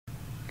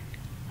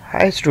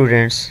Hi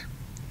students,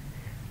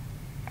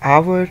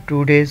 our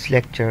today's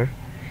lecture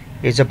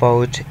is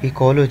about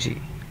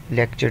ecology.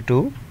 Lecture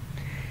 2.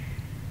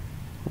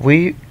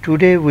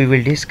 Today we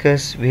will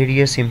discuss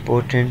various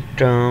important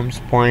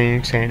terms,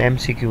 points and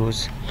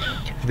MCQs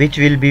which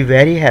will be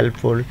very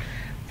helpful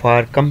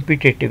for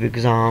competitive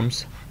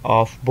exams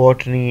of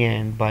botany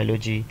and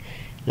biology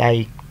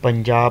like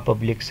Punjab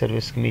Public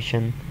Service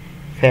Commission,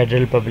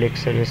 Federal Public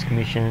Service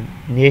Commission,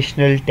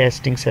 National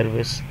Testing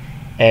Service,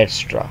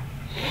 etc.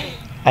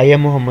 I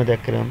am Muhammad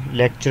Akram,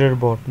 lecturer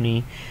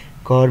botany,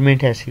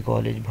 Government SC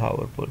College,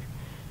 Bhawarpur.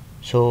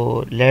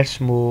 So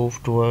let's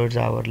move towards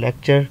our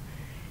lecture.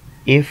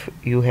 If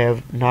you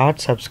have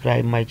not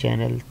subscribed my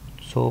channel,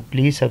 so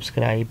please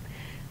subscribe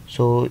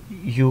so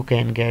you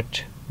can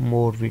get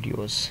more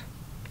videos.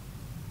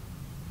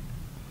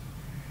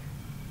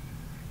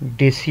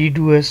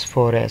 Deciduous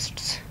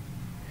forests.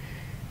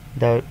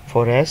 The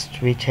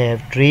forests which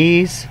have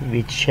trees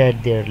which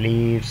shed their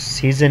leaves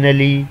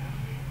seasonally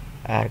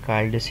are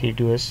called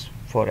deciduous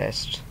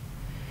forests.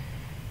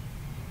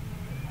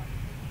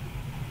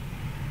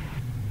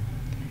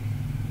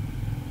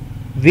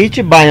 Which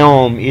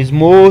biome is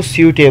most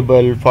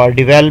suitable for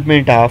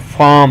development of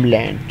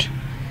farmland?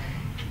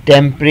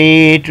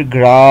 Temperate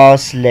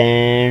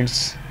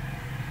grasslands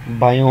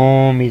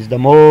biome is the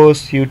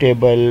most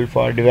suitable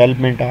for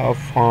development of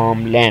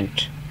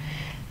farmland.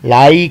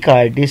 Like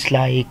or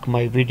dislike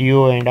my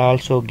video and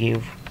also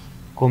give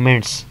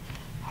comments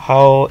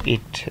how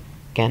it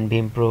can be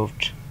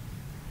improved.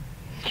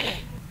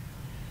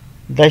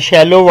 The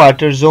shallow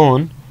water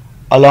zone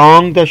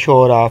along the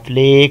shore of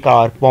lake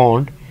or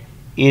pond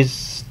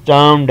is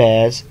termed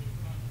as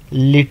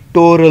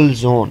littoral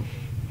zone,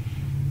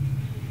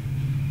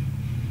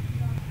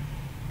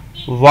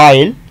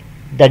 while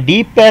the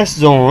deepest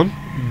zone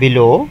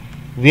below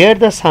where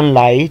the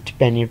sunlight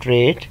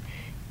penetrates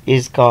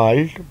is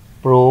called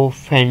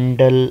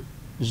profundal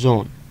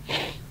zone.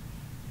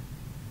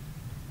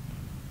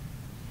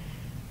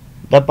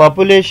 The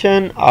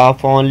population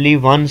of only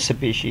one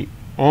species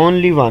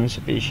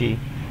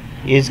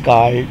is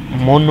called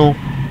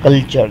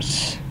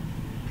monocultures.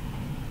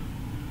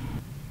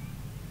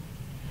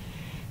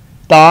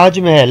 Taj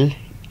Mahal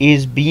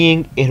is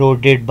being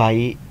eroded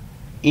by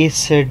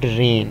acid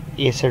rain.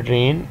 Acid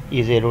rain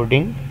is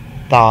eroding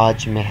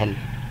Taj Mahal.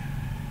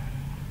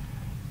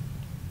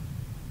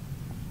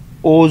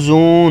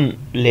 Ozone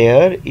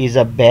layer is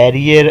a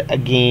barrier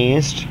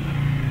against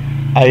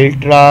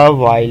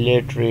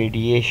ultraviolet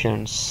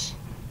radiations.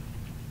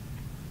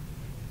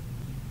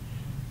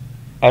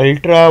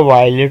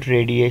 Ultraviolet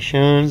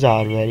radiations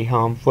are very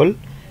harmful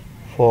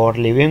for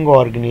living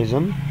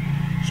organisms,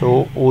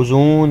 so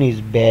ozone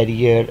is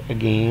barrier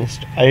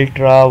against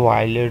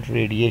ultraviolet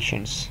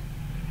radiations.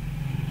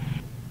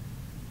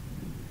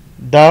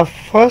 The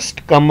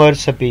first comer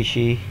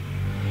species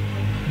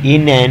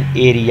in an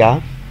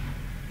area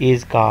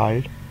is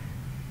called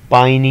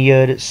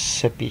pioneer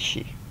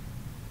species.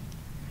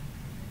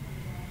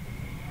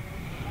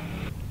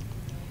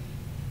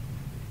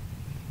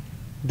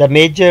 The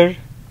major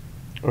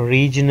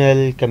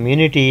regional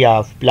community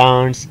of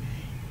plants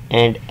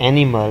and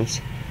animals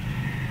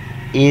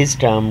is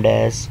termed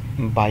as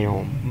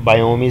biome.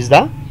 Biome is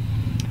the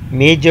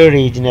major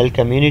regional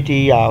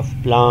community of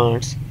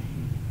plants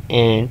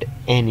and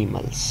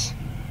animals.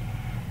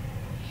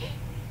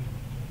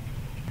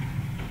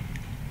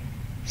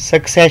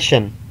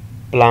 Succession,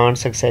 plant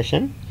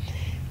succession,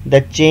 the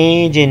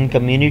change in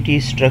community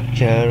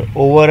structure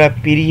over a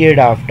period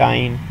of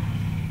time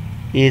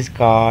is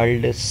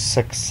called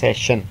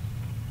succession.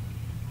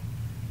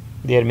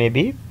 There may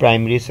be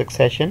primary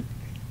succession,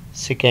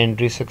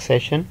 secondary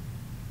succession.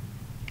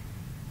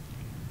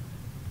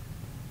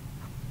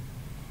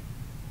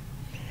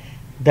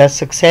 The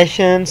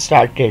succession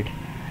started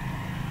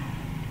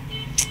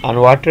on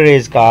water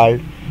is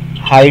called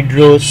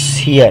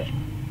hydrosphere.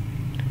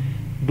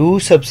 Do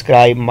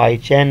subscribe my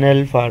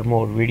channel for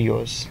more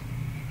videos.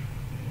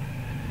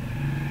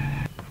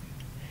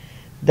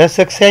 The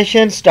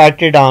succession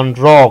started on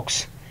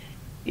rocks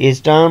is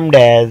termed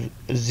as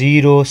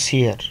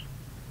xerosphere.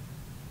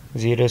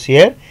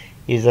 Xerosphere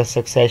is a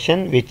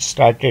succession which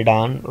started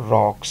on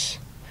rocks.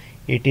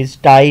 It is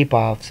type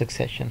of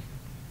succession.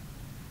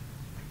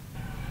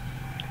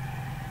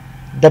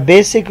 The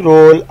basic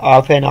role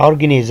of an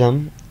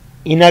organism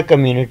in a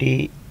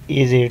community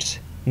is its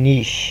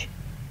niche.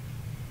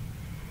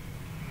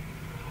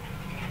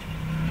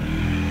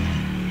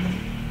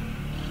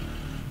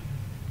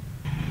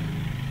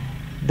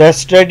 The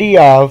study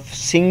of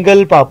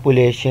single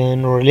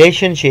population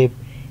relationship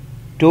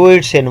to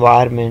its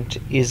environment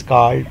is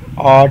called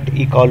art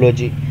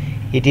ecology.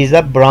 It is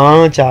a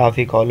branch of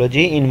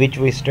ecology in which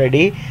we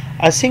study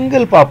a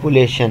single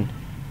population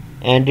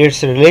and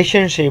its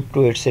relationship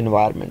to its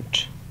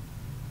environment.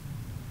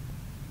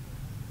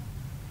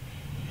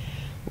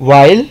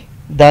 While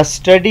the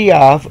study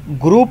of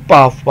group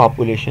of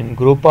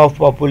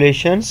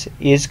populations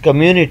is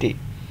community.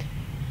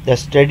 The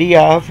study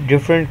of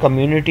different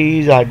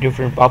communities or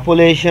different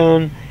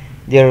population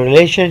Their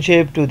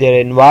relationship to their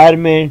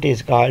environment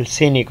is called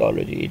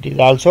synecology. It is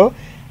also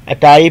a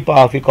type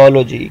of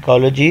ecology.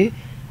 Ecology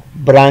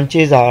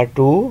branches are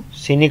to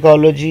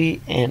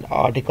synecology and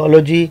art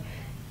ecology.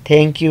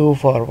 Thank you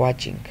for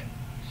watching.